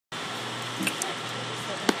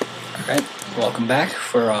Alright, welcome back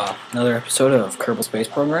for another episode of Kerbal Space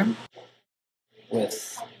Program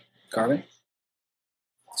with Garvin.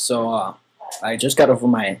 So, I just got over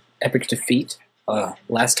my epic defeat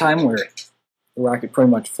last time where the rocket pretty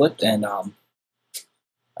much flipped, and I'm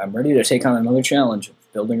ready to take on another challenge of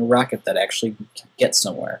building a rocket that actually can get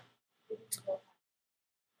somewhere.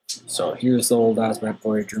 So here's the old Osprey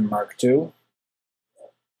Voyager Mark II.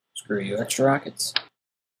 Screw you, extra rockets.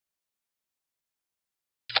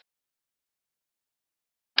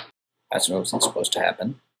 That's what wasn't supposed to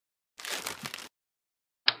happen.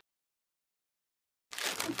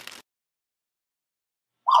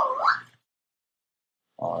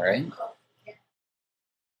 Alright.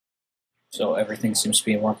 So everything seems to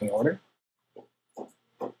be in working order.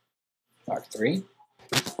 Mark III.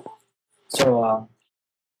 So,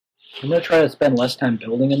 I'm going to try to spend less time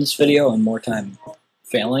building in this video and more time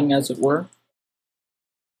failing, as it were.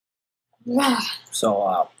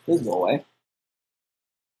 So, please go away.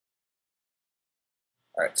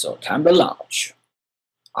 Alright, so time to launch.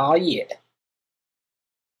 Oh yeah.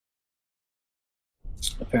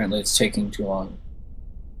 Apparently it's taking too long.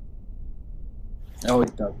 It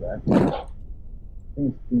always does that. I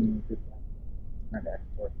think it's being just trying to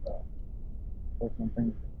export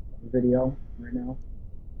something the video right now.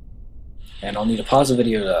 And I'll need to pause the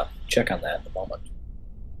video to check on that in a moment.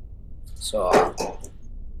 So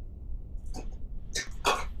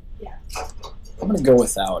I'm gonna go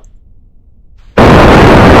without.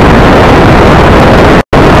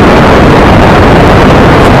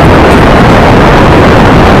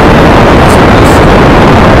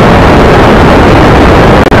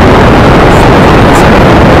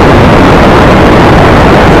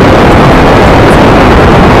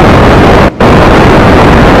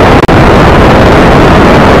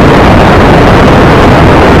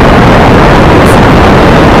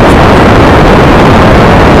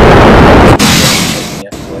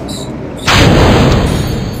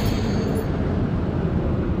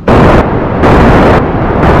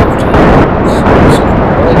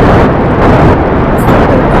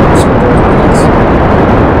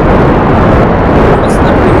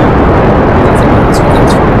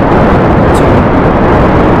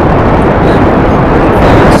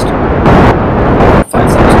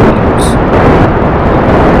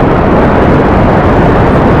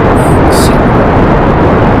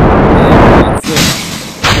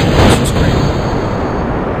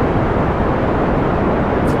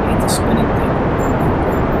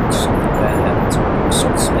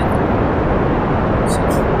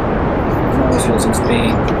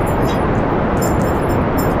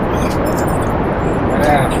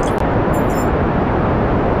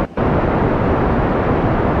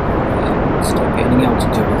 Still gaining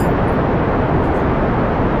altitude.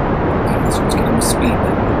 Okay, so it's getting the speed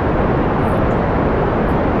then.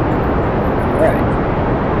 Alright.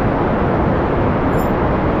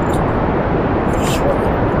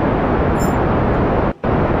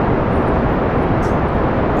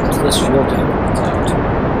 What's this fuel tank that's out?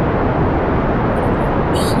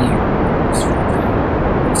 Here.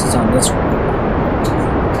 This is on this one.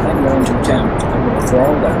 I'm going to attempt. I'm going to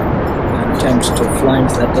throttle down and attempt to fly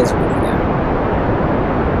into that desert over there.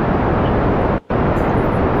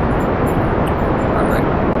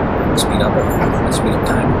 Speed up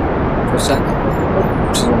time for a sec,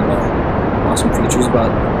 which is one of the awesome features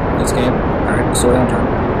about this game. Alright, slow down time.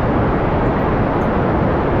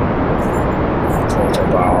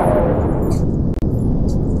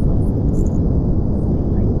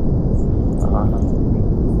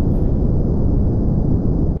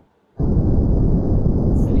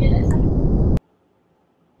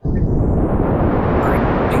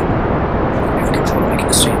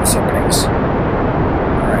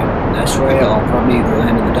 I'll probably either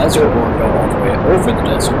land in the desert or go all the way over the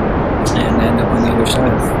desert and end up on the other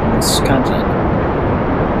side of this continent.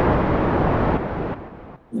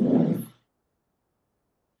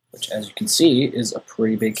 Which, as you can see, is a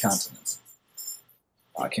pretty big continent.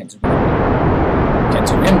 Oh, I can't zoom in.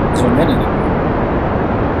 Zoom in anymore.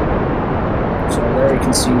 So there you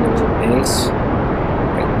can see the little base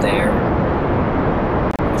right there.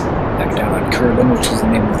 Back down on Kerbin, which is the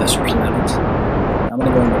name of this planet. I'm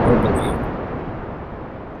going to go into orbit view.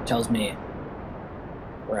 It tells me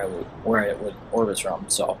where it would orbit from.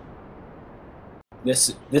 So this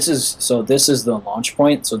is the launch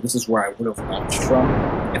point. So this is where I would have launched from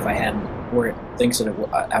if I hadn't, where it thinks that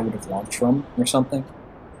I would have launched from or something.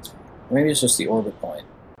 Or maybe it's just the orbit point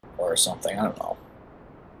or something. I don't know.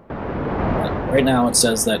 But right now it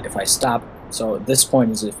says that if I stop. So this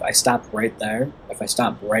point is if I stop right there. If I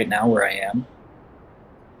stop right now where I am,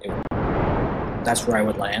 that's where I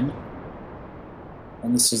would land.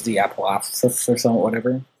 And this is the Apophis or something,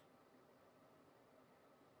 whatever.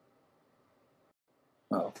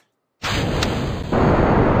 Oh.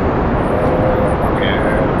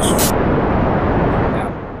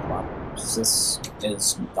 This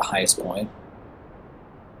is the highest point.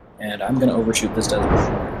 And I'm gonna overshoot this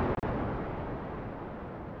desert.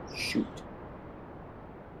 Shoot.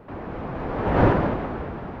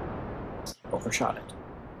 Overshot it.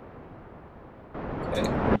 Okay,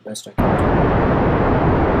 the best I can do.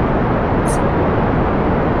 So,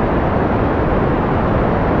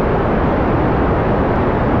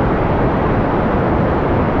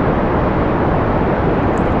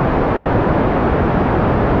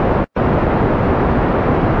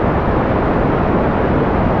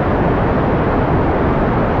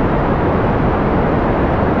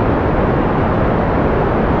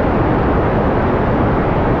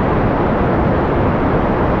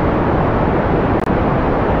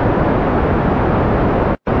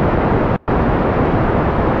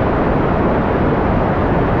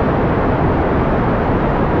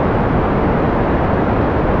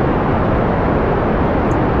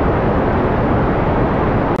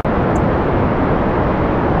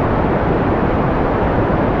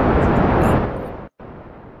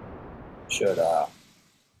 should,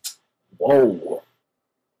 whoa!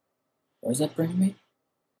 Where's that bringing me?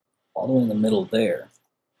 All the way in the middle there.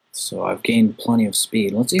 So I've gained plenty of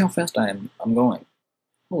speed. Let's see how fast I'm going.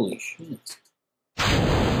 Holy shit.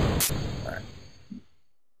 Alright.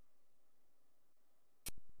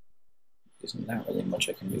 Isn't that really much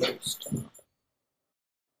I can do to stop?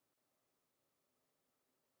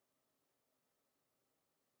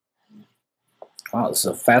 Wow, this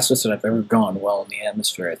is the fastest that I've ever gone well in the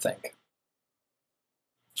atmosphere, I think.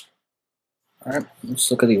 Alright,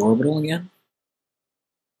 let's look at the orbital again.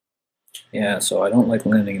 Yeah, so I don't like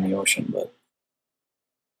landing in the ocean, but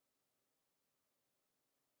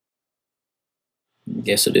I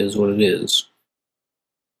guess it is what it is.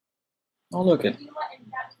 Oh, look it.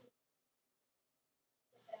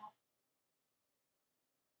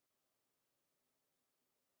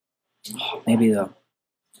 Oh, maybe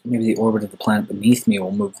the orbit of the planet beneath me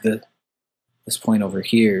will move this point over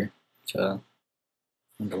here to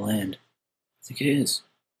land. I think it is.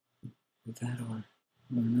 With that or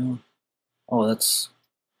I don't know. Oh, that's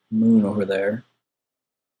Moon over there.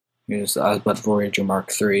 Here's the Osbot Voyager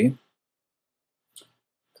Mark III.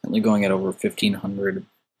 Currently going at over 1,500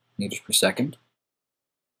 meters per second.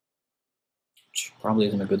 Which probably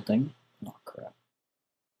isn't a good thing. Oh, crap.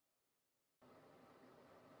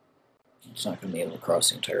 It's not going to be able to cross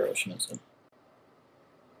the entire ocean, is it?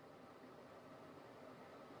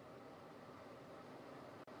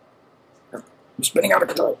 I'm spinning out of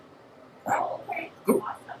control.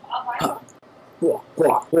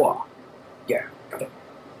 Yeah, got it.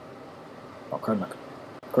 Oh, card knuckles.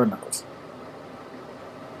 Card knuckles.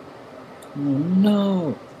 Oh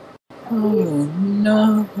no! Oh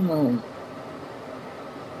no!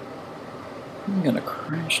 I'm gonna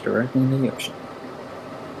crash directly into the ocean.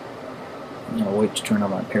 I'm gonna wait to turn on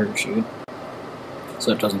my parachute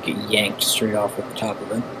so it doesn't get yanked straight off at the top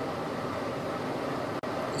of it.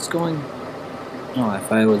 It's going. Oh,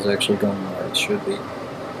 if I was actually going where it should be,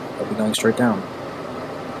 I'd be going straight down.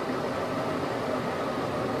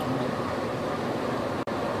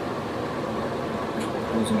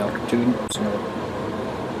 Losing altitude, so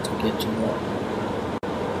to get to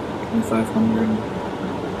 2,500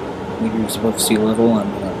 meters above sea level,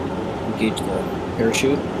 I'm going to engage the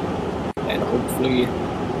parachute, and hopefully,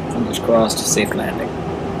 fingers crossed, safe landing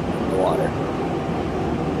in the water.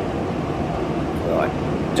 So I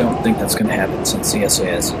don't think that's going to happen since the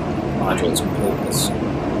SAS module is complete. It's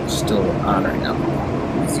still on right now.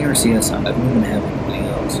 What's the RCS on? I don't even have anything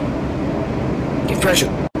else. Get pressure!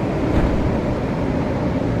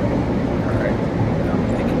 Alright, I'm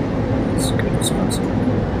thinking it's good as possible.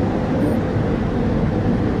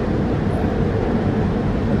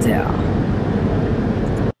 Yeah.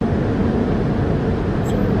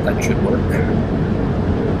 So that should work.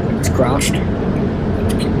 Fingers crossed.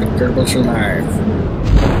 Let's keep the Kerbals alive.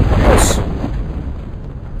 Yes.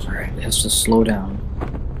 Alright, it has to slow down.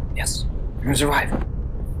 Yes. You're gonna survive.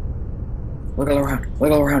 Wiggle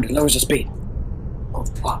around, it lowers the speed. Oh,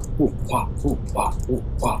 wah, ooh, wah, ooh, wah, ooh,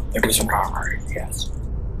 wah. There goes some power. Yes.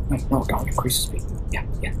 No, don't increase the speed. Yeah.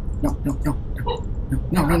 No. No.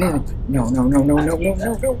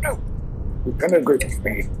 We're gonna increase the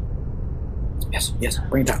speed. Yes.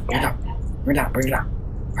 Bring it down.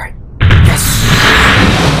 Alright. Yes!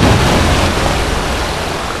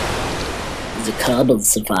 The Kerbal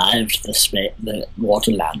survived the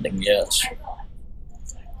water landing, yes.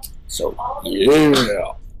 So,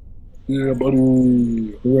 yeah. Yeah,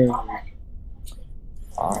 buddy. Hooray.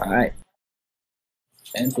 Alright.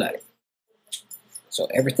 And flight. So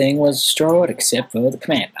everything was destroyed except for the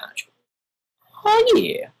command module. Oh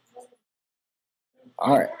yeah.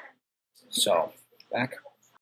 Alright. So, back